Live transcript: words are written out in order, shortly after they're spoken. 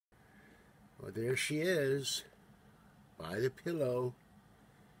Well, there she is, by the pillow.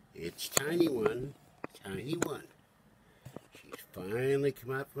 It's Tiny One, Tiny One. She's finally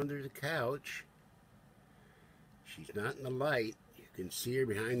come out from under the couch. She's not in the light. You can see her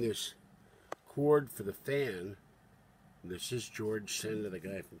behind this cord for the fan. This is George Senda, the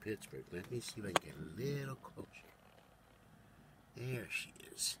guy from Pittsburgh. Let me see if I can get a little closer. There she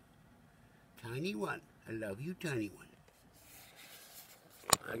is. Tiny One. I love you, Tiny One.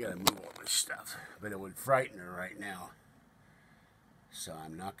 I gotta move all this stuff, but it would frighten her right now. So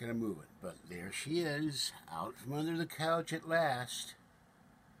I'm not gonna move it. But there she is, out from under the couch at last.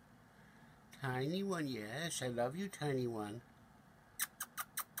 Tiny One, yes, I love you, Tiny One.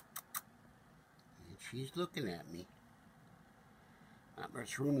 And she's looking at me. Not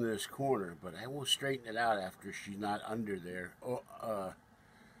much room in this corner, but I will straighten it out after she's not under there.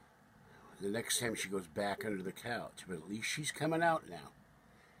 The next time she goes back under the couch. But at least she's coming out now.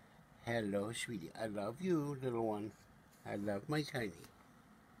 Hello, sweetie. I love you, little one. I love my Tiny.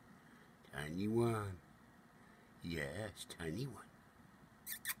 Tiny One. Yes, Tiny One.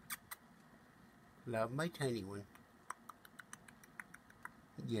 Love my Tiny One.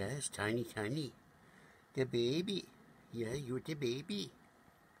 Yes, Tiny. The baby. Yeah, you're the baby.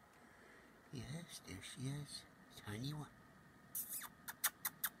 Yes, there she is. Tiny One.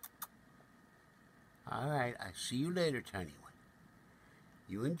 Alright, I'll see you later, Tiny One.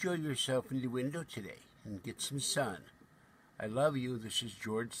 You enjoy yourself in the window today and get some sun. I love you. This is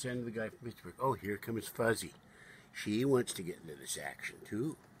George Senda, the guy from Pittsburgh. Oh, here comes Fuzzy. She wants to get into this action,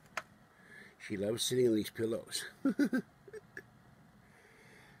 too. She loves sitting on these pillows. So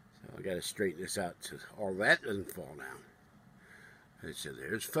I got to straighten this out so all that doesn't fall down. And so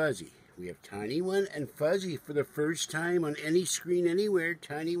there's Fuzzy. We have Tiny One and Fuzzy for the first time on any screen anywhere.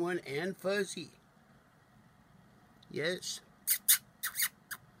 Tiny One and Fuzzy. Yes.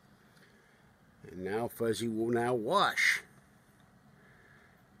 And now Fuzzy will now wash.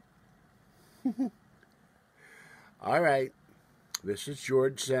 All right. This is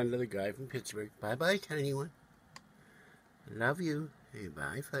George Senda, the guy from Pittsburgh. Bye-bye, Tiny One. Love you. Hey,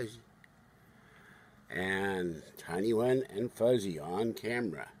 bye, Fuzzy. And Tiny One and Fuzzy on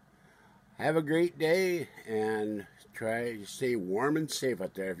camera. Have a great day, and try to stay warm and safe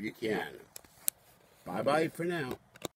out there if you can. Bye-bye for now.